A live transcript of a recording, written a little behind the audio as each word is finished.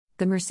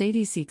The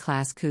Mercedes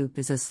C-Class Coupe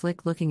is a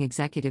slick-looking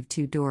executive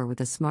two-door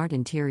with a smart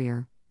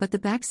interior, but the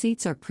back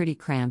seats are pretty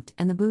cramped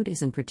and the boot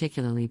isn't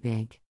particularly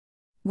big.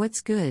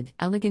 What's good?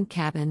 Elegant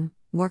cabin,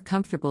 more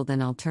comfortable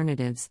than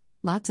alternatives,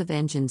 lots of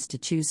engines to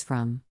choose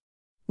from.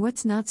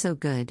 What's not so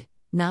good?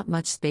 Not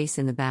much space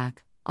in the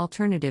back,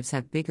 alternatives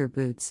have bigger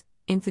boots,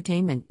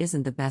 infotainment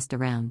isn't the best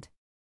around.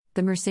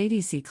 The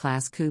Mercedes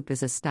C-Class Coupe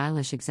is a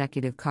stylish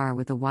executive car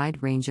with a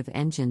wide range of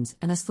engines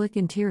and a slick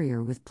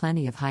interior with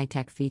plenty of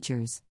high-tech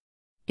features.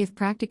 If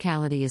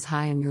practicality is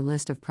high on your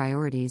list of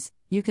priorities,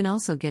 you can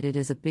also get it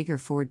as a bigger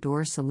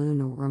four-door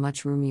saloon or a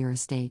much roomier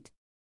estate.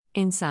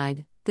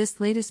 Inside,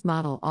 this latest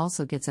model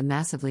also gets a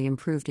massively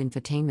improved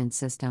infotainment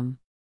system.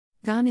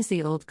 Gone is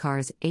the old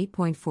car's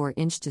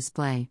 8.4-inch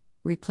display,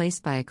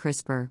 replaced by a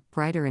crisper,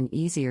 brighter and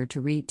easier to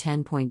read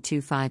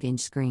 10.25-inch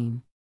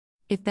screen.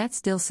 If that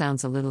still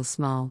sounds a little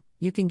small,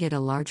 you can get a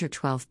larger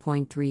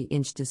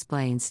 12.3-inch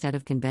display instead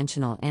of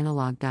conventional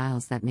analog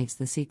dials that makes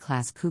the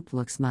C-Class Coupe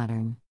looks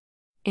modern.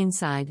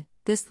 Inside,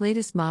 this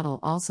latest model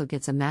also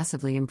gets a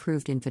massively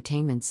improved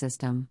infotainment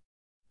system.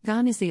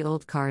 Gone is the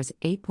old car's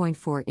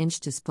 8.4-inch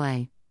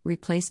display,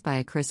 replaced by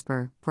a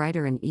crisper,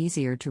 brighter and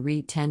easier to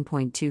read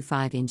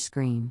 10.25-inch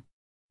screen.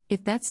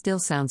 If that still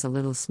sounds a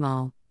little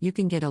small, you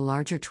can get a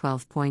larger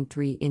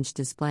 12.3-inch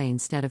display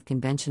instead of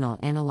conventional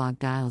analog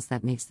dials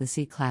that makes the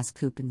C-Class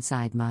Coupe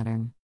inside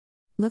modern.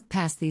 Look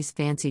past these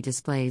fancy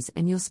displays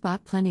and you'll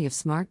spot plenty of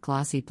smart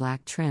glossy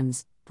black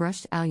trims,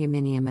 brushed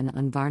aluminum and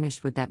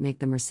unvarnished wood that make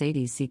the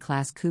Mercedes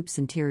C-Class Coupe's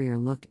interior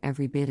look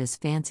every bit as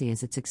fancy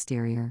as its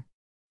exterior.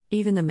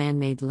 Even the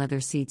man-made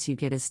leather seats you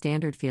get as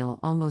standard feel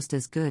almost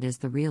as good as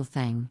the real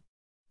thing.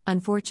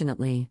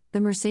 Unfortunately,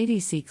 the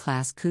Mercedes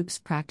C-Class Coupe's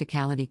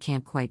practicality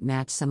can't quite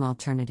match some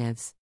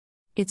alternatives.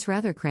 Its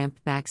rather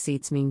cramped back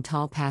seats mean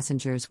tall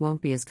passengers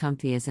won't be as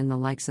comfy as in the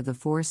likes of the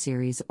 4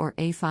 Series or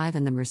A5,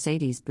 and the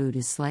Mercedes boot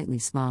is slightly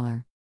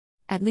smaller.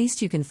 At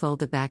least you can fold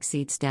the back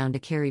seats down to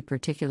carry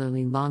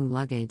particularly long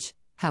luggage,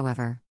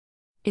 however.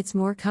 It's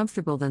more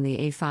comfortable than the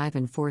A5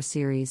 and 4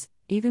 Series,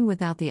 even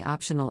without the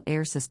optional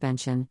air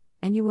suspension,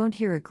 and you won't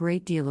hear a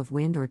great deal of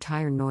wind or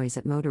tire noise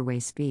at motorway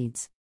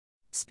speeds.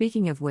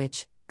 Speaking of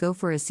which, go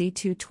for a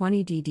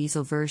C220D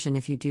diesel version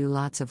if you do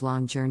lots of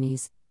long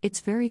journeys.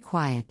 It's very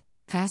quiet,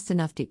 fast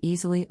enough to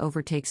easily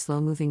overtake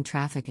slow-moving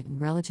traffic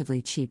and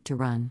relatively cheap to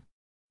run.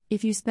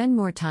 If you spend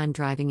more time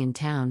driving in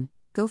town,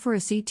 go for a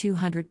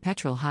C200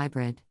 petrol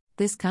hybrid.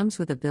 This comes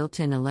with a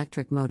built-in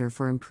electric motor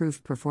for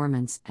improved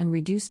performance and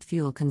reduced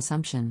fuel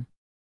consumption.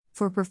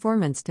 For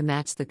performance to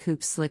match the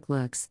coupe's slick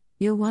looks,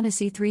 you'll want a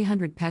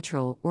C300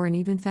 petrol or an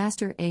even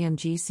faster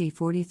AMG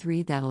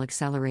C43 that'll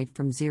accelerate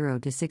from 0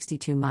 to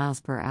 62 miles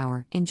per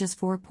hour in just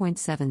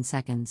 4.7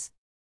 seconds.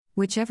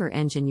 Whichever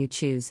engine you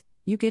choose,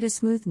 you get a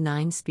smooth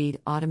 9-speed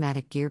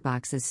automatic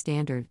gearbox as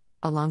standard,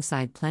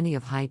 alongside plenty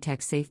of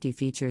high-tech safety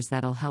features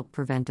that'll help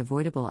prevent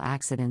avoidable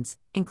accidents,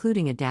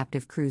 including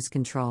adaptive cruise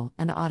control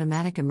and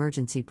automatic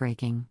emergency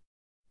braking.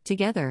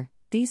 Together,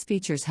 these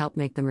features help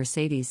make the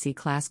Mercedes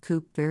C-Class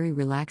Coupe very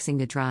relaxing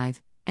to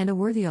drive, and a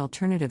worthy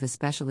alternative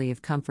especially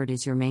if comfort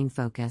is your main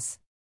focus.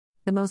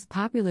 The most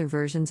popular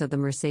versions of the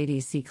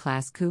Mercedes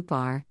C-Class Coupe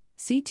are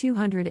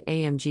C200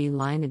 AMG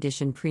Line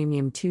Edition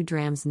Premium 2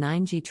 Drams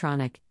 9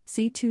 G-Tronic,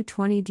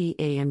 C220D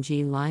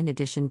AMG Line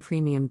Edition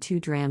Premium 2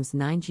 Drams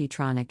 9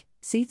 G-Tronic,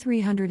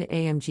 C300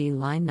 AMG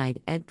Line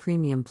Night Ed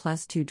Premium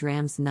Plus 2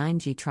 Drams 9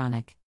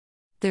 G-Tronic.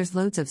 There's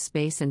loads of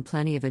space and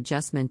plenty of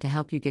adjustment to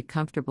help you get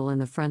comfortable in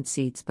the front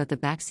seats, but the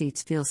back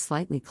seats feel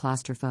slightly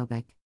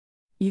claustrophobic.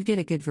 You get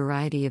a good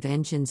variety of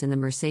engines in the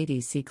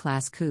Mercedes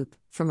C-Class Coupe,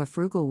 from a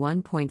frugal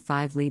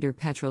 1.5-liter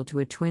petrol to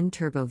a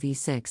twin-turbo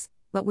V6,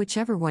 but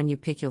whichever one you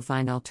pick you'll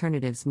find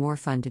alternatives more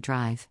fun to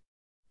drive.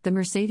 The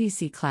Mercedes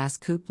C-Class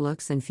Coupe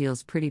looks and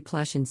feels pretty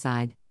plush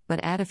inside, but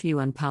add a few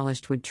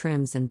unpolished wood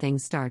trims and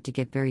things start to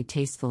get very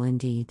tasteful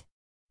indeed.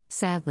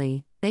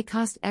 Sadly, they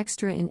cost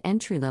extra in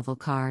entry-level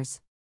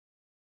cars.